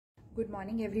Good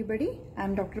morning everybody. I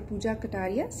am Dr. Pooja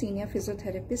Kataria, Senior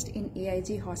Physiotherapist in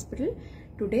AIG Hospital.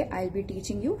 Today I'll be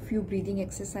teaching you few breathing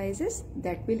exercises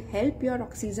that will help your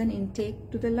oxygen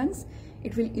intake to the lungs.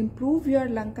 It will improve your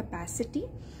lung capacity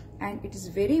and it is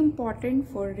very important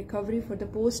for recovery for the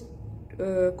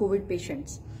post-COVID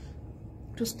patients.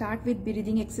 To start with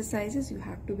breathing exercises, you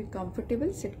have to be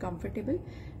comfortable, sit comfortable.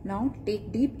 Now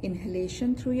take deep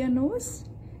inhalation through your nose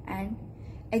and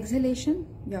exhalation,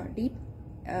 your deep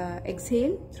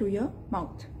exhale through your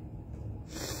mouth.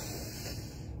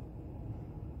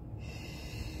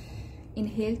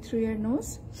 Inhale through your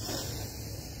nose,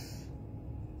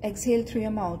 exhale through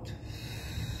your mouth.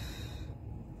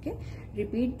 Okay,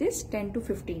 repeat this 10 to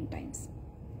 15 times.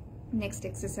 Next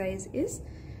exercise is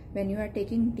when you are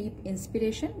taking deep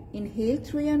inspiration, inhale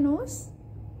through your nose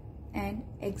and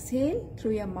exhale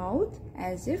through your mouth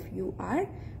as if you are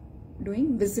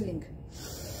doing whistling.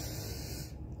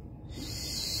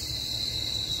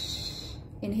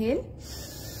 Inhale.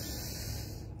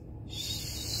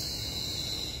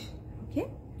 Okay,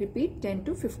 repeat 10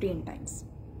 to 15 times.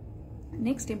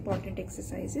 Next important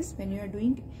exercise is when you are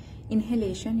doing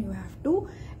inhalation, you have to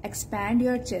expand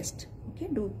your chest. Okay,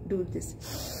 do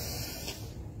this.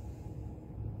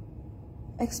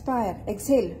 Expire,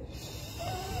 exhale.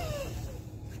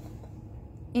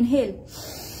 Inhale.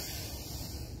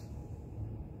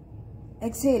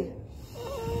 Exhale.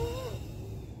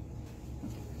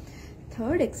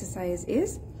 Third exercise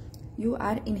is you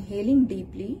are inhaling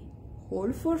deeply,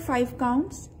 hold for 5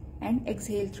 counts and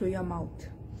exhale through your mouth.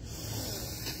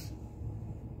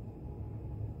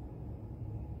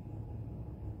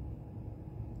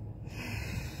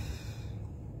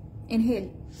 Inhale.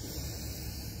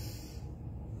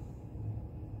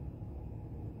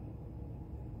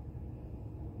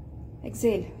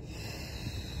 Exhale.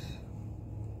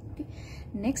 Okay.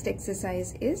 Next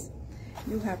exercise is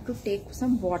you have to take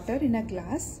some water in a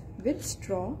glass with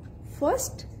straw.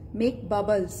 First, make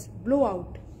bubbles, blow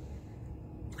out.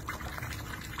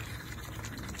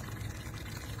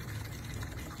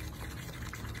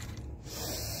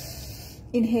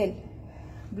 Inhale,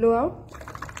 blow out.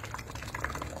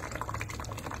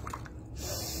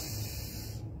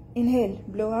 Inhale,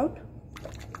 blow out.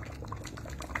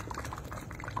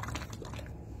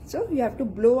 So you have to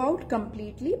blow out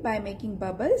completely by making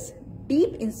bubbles.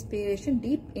 Deep inspiration,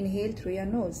 deep inhale through your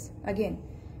nose. Again,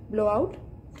 blow out.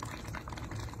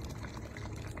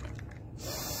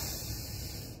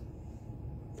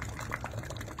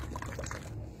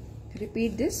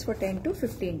 Repeat this for 10 to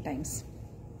 15 times.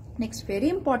 Next very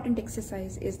important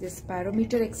exercise is this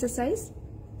spirometer exercise.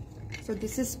 So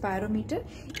this is spirometer,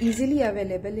 easily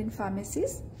available in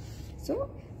pharmacies. So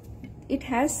it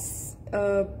has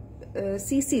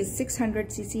cc's, 600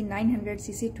 cc, 900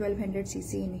 cc, 1200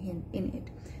 cc in it.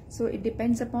 So it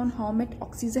depends upon how much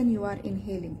oxygen you are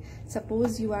inhaling.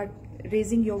 Suppose you are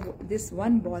raising this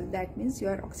one ball, that means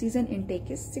your oxygen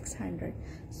intake is 600.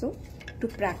 So to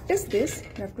practice this,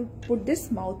 you have to put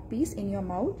this mouthpiece in your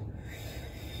mouth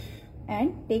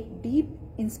and take deep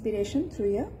inspiration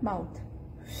through your mouth.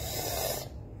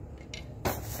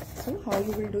 So how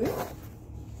you will do it?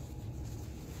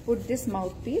 Put this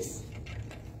mouthpiece.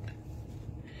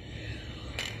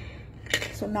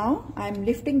 So now I am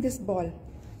lifting this ball.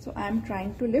 So I am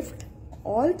trying to lift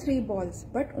all 3 balls,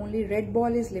 but only red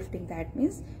ball is lifting. That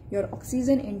means your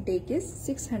oxygen intake is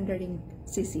 600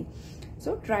 cc.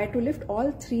 So try to lift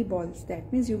all 3 balls.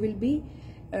 That means you will be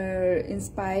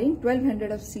inspiring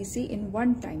 1200 of cc in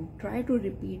one time. Try to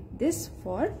repeat this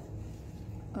for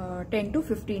 10 to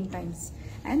 15 times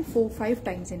and 4-5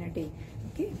 times in a day.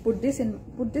 Okay, put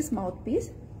this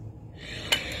mouthpiece.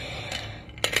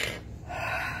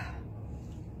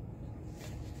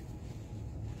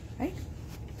 Right.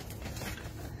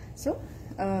 So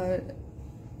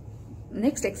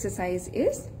next exercise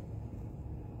is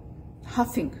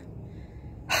huffing.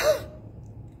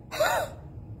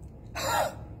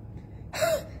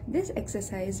 This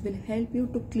exercise will help you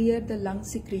to clear the lung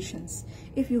secretions.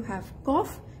 If you have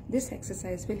cough, this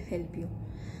exercise will help you.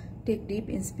 Take deep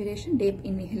inspiration, deep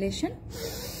inhalation.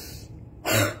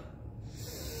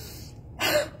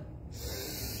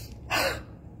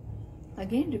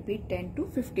 Again, repeat 10 to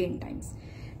 15 times.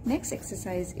 Next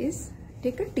exercise is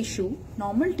take a tissue,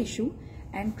 normal tissue,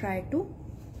 and try to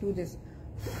do this.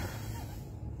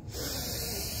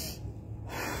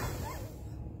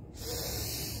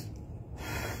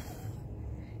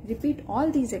 Repeat all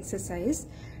these exercises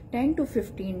 10 to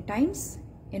 15 times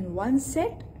in one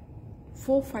set,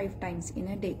 4-5 times in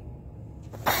a day.